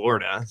in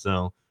Florida.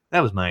 So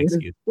that was my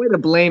excuse. Way to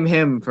blame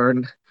him for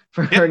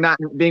not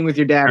being with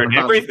your dad. Turn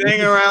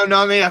everything around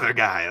on the other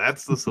guy.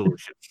 That's the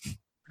solution.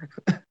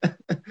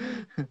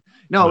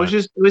 No,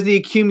 it was the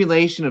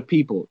accumulation of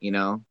people,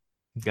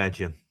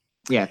 Gotcha.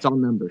 Yeah, it's all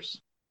numbers.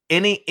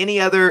 Any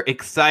other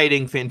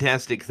exciting,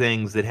 fantastic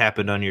things that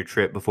happened on your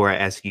trip before I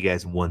ask you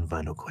guys one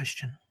final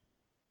question?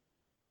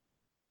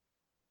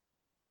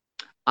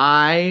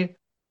 I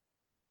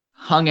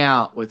hung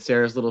out with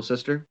Sarah's little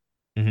sister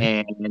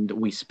and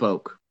we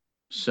spoke.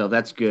 So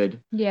that's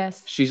good.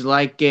 Yes. She's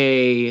like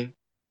the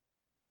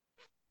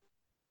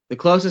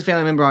closest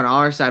family member on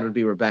our side would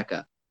be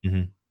Rebecca.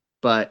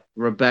 But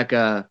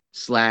Rebecca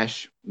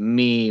 /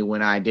 me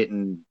when I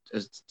didn't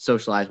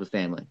socialize with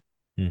family.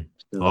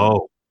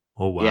 So,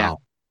 oh wow.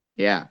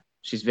 Yeah.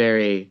 She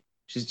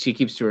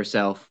keeps to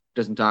herself,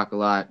 doesn't talk a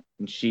lot.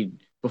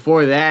 And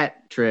before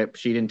that trip,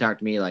 she didn't talk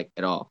to me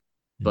at all.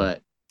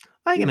 But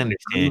I can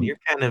understand. You're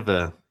kind of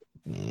a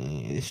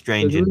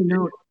strange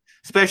individual.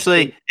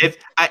 Especially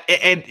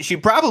and she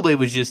probably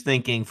was just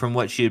thinking from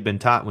what she had been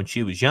taught when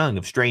she was young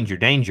of stranger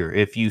danger.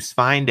 If you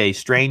find a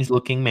strange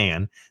looking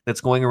man that's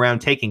going around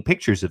taking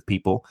pictures of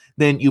people,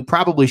 then you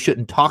probably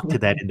shouldn't talk to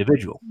that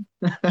individual.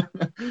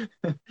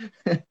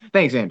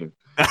 Thanks, Andrew.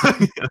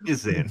 I'm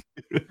just saying.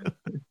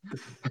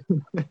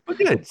 Well,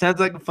 good. Sounds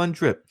like a fun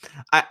trip.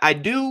 I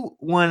do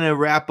want to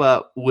wrap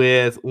up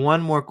with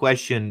one more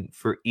question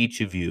for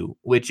each of you,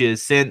 which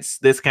is since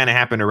this kind of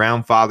happened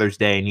around Father's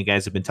Day and you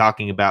guys have been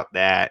talking about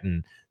that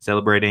and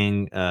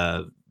celebrating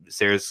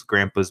Sarah's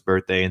grandpa's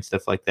birthday and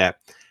stuff like that.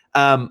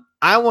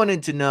 I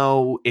wanted to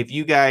know if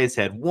you guys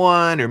had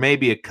one or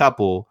maybe a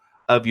couple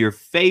of your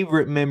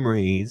favorite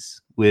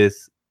memories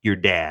with your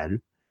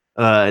dad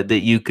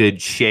that you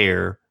could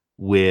share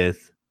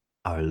with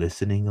our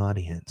listening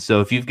audience.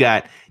 So if you've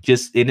got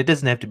and it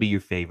doesn't have to be your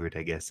favorite,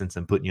 I guess, since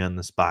I'm putting you on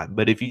the spot,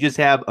 but if you just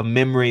have a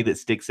memory that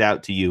sticks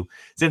out to you,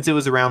 since it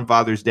was around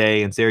Father's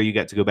Day and Sarah, you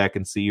got to go back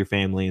and see your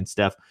family and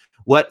stuff,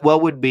 what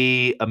would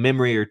be a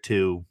memory or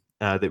two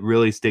that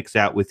really sticks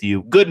out with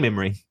you? Good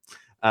memory.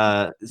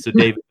 So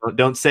David,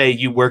 don't say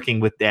you working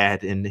with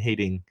Dad and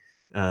hating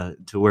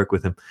to work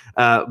with him.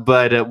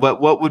 But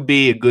what would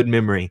be a good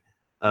memory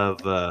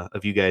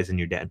of you guys and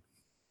your dad?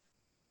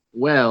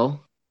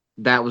 Well,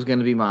 that was going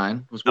to be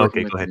mine.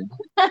 Okay, go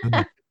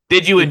ahead.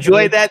 Did you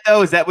enjoy that,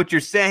 though? Is that what you're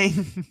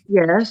saying?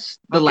 Yes,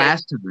 the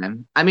last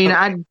time. I mean,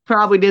 I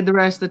probably did the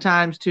rest of the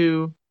times,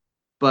 too.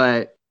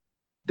 But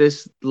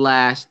this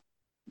last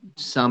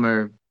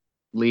summer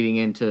leading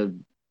into...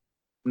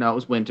 No, it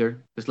was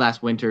winter. This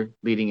last winter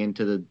leading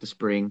into the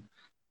spring.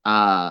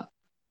 I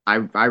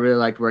really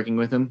liked working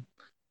with him.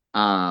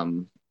 I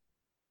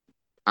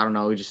don't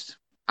know.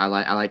 I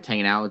liked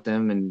hanging out with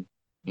him. And,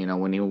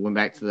 when he went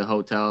back to the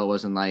hotel, it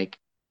wasn't like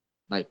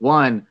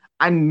one,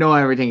 I know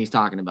everything he's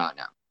talking about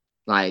now.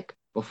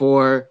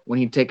 Before, when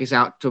he'd take us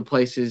out to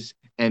places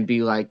and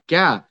be like,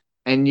 yeah,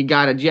 and you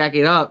got to jack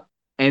it up,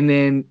 and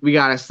then we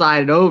got to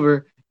slide it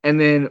over, and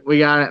then we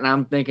got it. And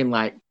I'm thinking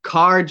like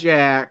car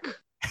jack,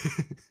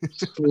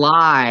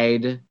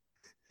 slide.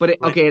 But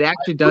it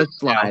actually does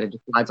slide. It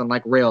just slides on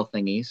like rail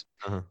thingies.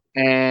 Uh-huh.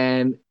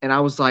 And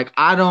I was like,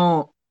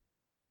 so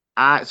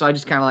I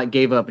just kind of like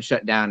gave up and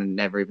shut down and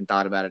never even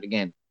thought about it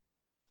again.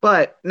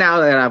 But now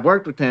that I've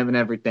worked with him and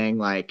everything,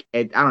 like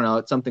I don't know,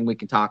 it's something we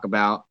can talk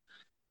about.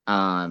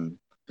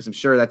 Because I'm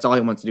sure that's all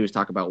he wants to do is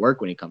talk about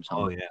work when he comes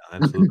home. Oh yeah,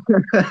 absolutely.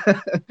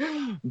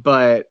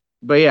 but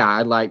yeah,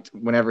 I liked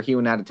whenever he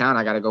went out of town,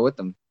 I got to go with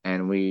him,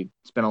 and we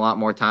spent a lot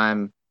more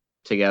time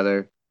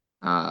together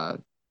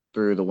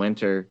through the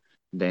winter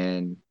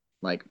than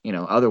like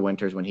other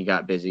winters when he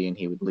got busy and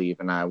he would leave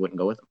and I wouldn't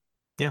go with him.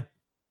 Yeah.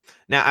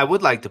 Now I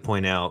would like to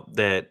point out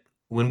that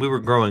when we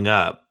were growing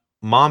up,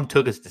 Mom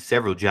took us to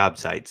several job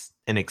sites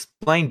and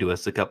explained to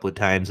us a couple of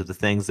times of the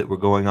things that were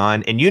going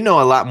on. And you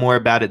know a lot more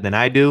about it than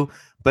I do,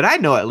 but I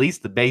know at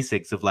least the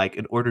basics of like,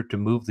 in order to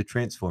move the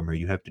transformer,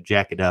 you have to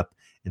jack it up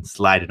and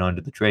slide it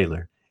onto the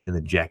trailer and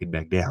then jack it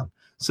back down.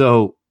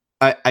 So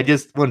I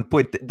just want to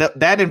point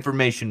that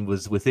information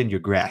was within your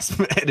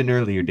grasp at an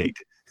earlier date.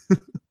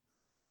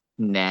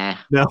 Nah.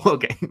 No,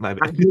 okay, my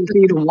bad. I can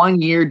see the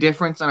 1 year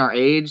difference in our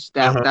age.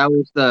 That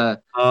was the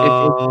if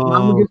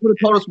Mom just would have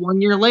told us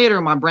 1 year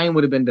later, my brain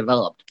would have been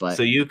developed. But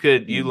so you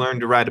learned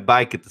to ride a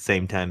bike at the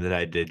same time that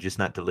I did, just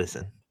not to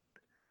listen.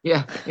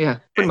 Yeah,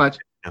 pretty much.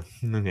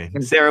 Okay,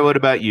 Sarah, what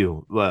about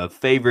you?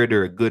 Favorite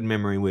or a good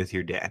memory with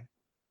your dad?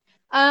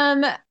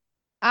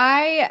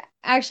 I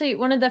actually,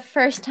 one of the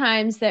first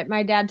times that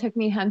my dad took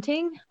me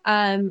hunting,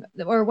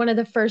 or one of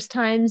the first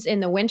times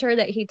in the winter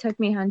that he took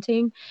me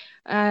hunting,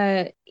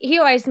 he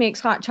always makes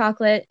hot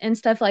chocolate and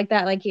stuff like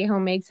that, like he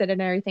home makes it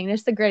and everything.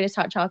 It's the greatest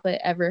hot chocolate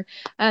ever.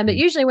 But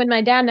usually when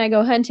my dad and I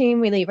go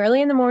hunting, we leave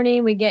early in the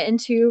morning. We get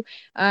into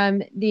what are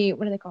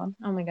they called?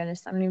 Oh my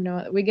goodness, I don't even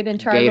know. We get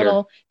into our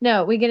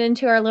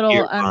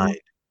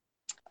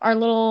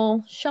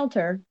little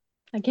shelter.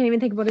 I can't even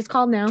think of what it's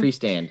called now. Tree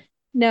stand.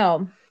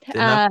 No.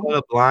 A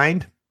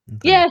blind?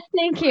 Okay. Yes,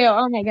 thank you.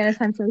 Oh my goodness,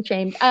 I'm so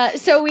ashamed.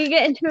 So we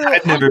get into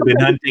I've never been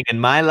hunting in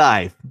my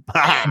life.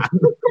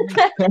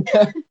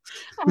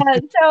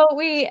 So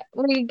we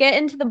get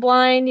into the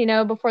blind,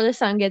 before the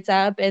sun gets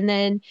up, and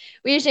then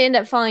we usually end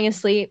up falling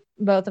asleep,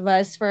 both of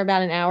us, for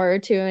about an hour or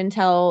two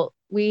until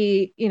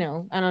we,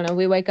 I don't know,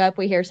 we wake up,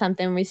 we hear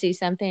something, we see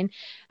something.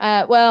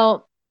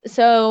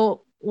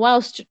 So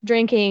whilst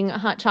drinking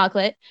hot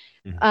chocolate,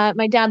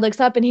 my dad looks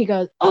up and he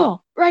goes,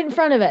 "Oh, right in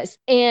front of us."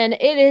 And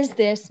it is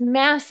this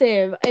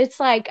massive, it's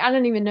like, I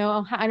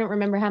don't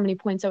remember how many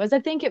points it was. I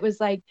think it was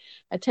like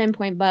a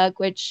 10-point buck,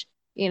 which,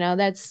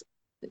 that's,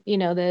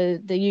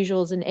 the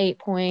usual is an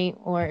 8-point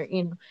or,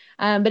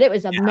 but it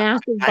was a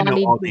massive I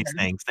know all deer. these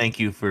things. Thank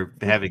you for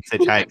having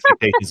such high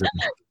expectations of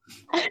me.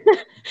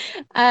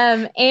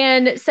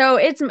 And so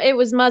it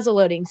was muzzle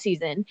loading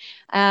season.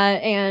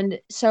 And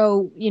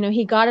so,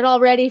 he got it all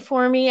ready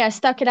for me. I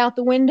stuck it out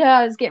the window.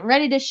 I was getting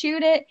ready to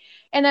shoot it.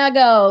 And I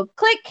go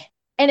click,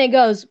 and it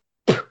goes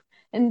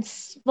and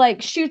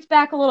like shoots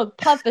back a little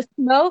puff of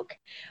smoke,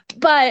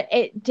 but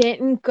it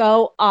didn't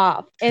go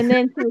off. And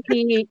then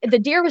the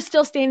deer was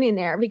still standing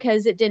there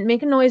because it didn't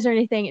make a noise or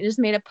anything. It just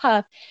made a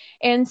puff.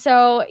 And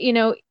so,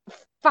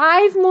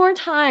 5 more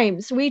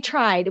times we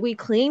tried. We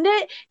cleaned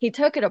it. He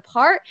took it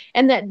apart,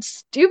 and that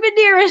stupid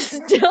deer is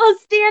still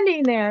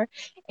standing there.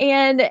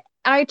 And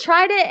I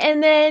tried it,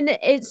 and then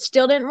it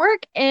still didn't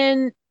work.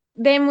 And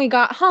then we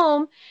got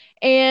home,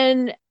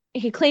 and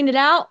he cleaned it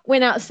out,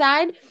 went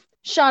outside,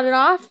 shot it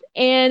off,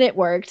 and it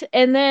worked.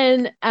 And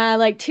then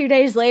like 2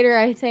 days later,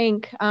 I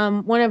think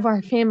one of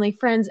our family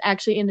friends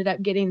actually ended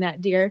up getting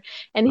that deer,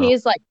 and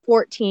he's like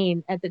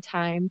 14 at the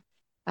time.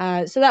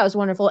 So that was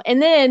wonderful.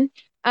 And then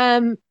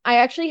I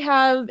actually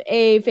have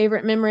a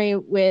favorite memory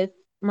with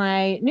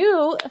my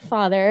new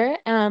father,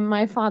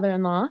 my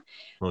father-in-law.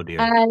 Oh dear.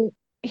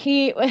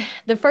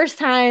 The first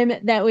time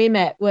that we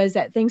met was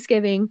at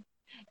Thanksgiving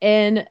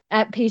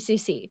at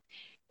PCC.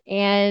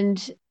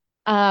 And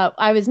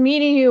I was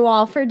meeting you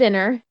all for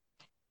dinner,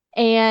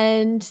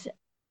 and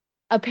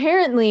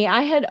apparently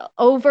I had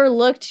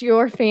overlooked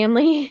your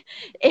family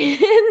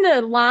in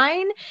the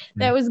line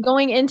that was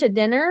going into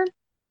dinner.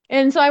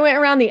 And so I went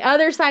around the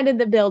other side of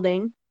the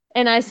building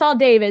and I saw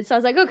David. So I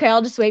was like, okay,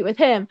 I'll just wait with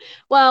him.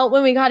 Well,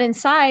 when we got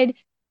inside,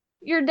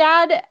 your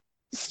dad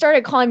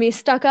started calling me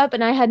stuck up,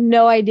 and I had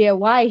no idea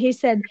why. He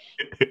said,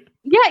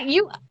 "Yeah,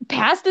 you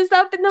passed us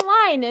up in the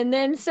line." And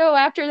then so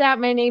after that,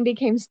 my name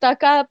became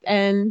Stuck Up,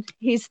 and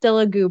he's still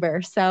a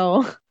goober.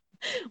 So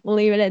we'll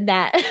leave it at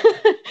that.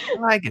 I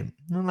like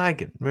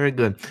it. Very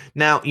good.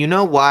 Now, you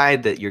know why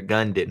that your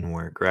gun didn't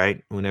work,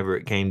 right? Whenever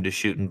it came to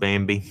shooting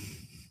Bambi.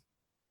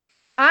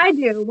 I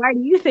do. Why do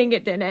you think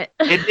it didn't?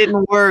 It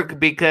didn't work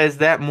because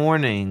that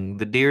morning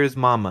the deer's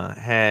mama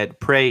had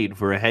prayed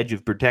for a hedge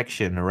of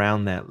protection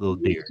around that little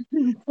deer.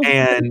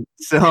 And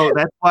so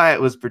that's why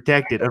it was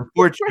protected.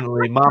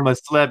 Unfortunately, mama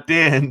slept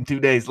in 2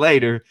 days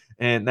later,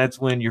 and that's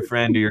when your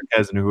friend or your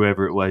cousin or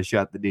whoever it was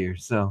shot the deer.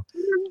 So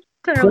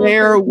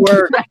prayer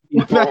worked.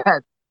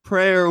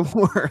 Prayer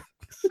worked.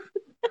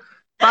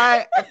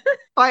 if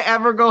I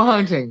ever go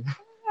hunting,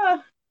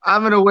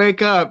 I'm gonna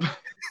wake up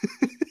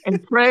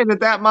and pray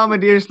that mama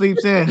deer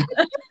sleeps in.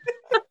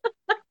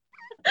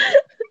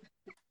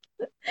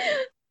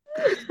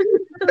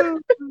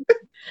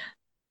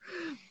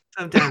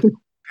 Sometimes I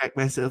crack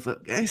myself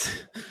up,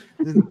 guys.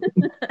 It's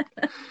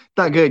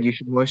not good. You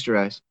should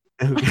moisturize.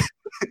 Okay.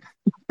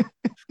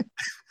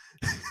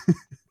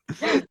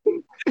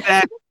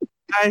 That,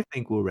 I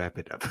think we'll wrap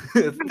it up.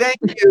 Thank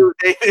you,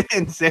 David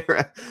and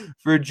Sarah,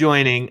 for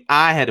joining.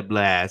 I had a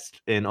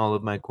blast in all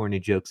of my corny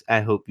jokes.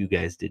 I hope you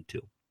guys did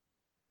too.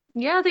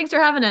 Yeah, thanks for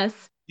having us.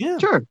 Yeah.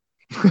 Sure.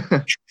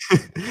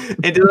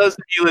 And to those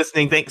of you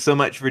listening, thanks so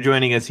much for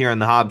joining us here on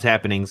the Hobbs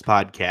Happenings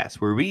podcast,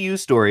 where we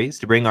use stories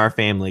to bring our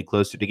family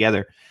closer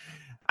together.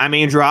 I'm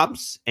Andrew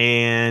Hobbs,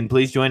 and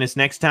please join us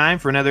next time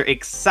for another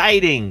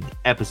exciting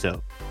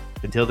episode.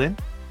 Until then,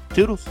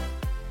 toodles.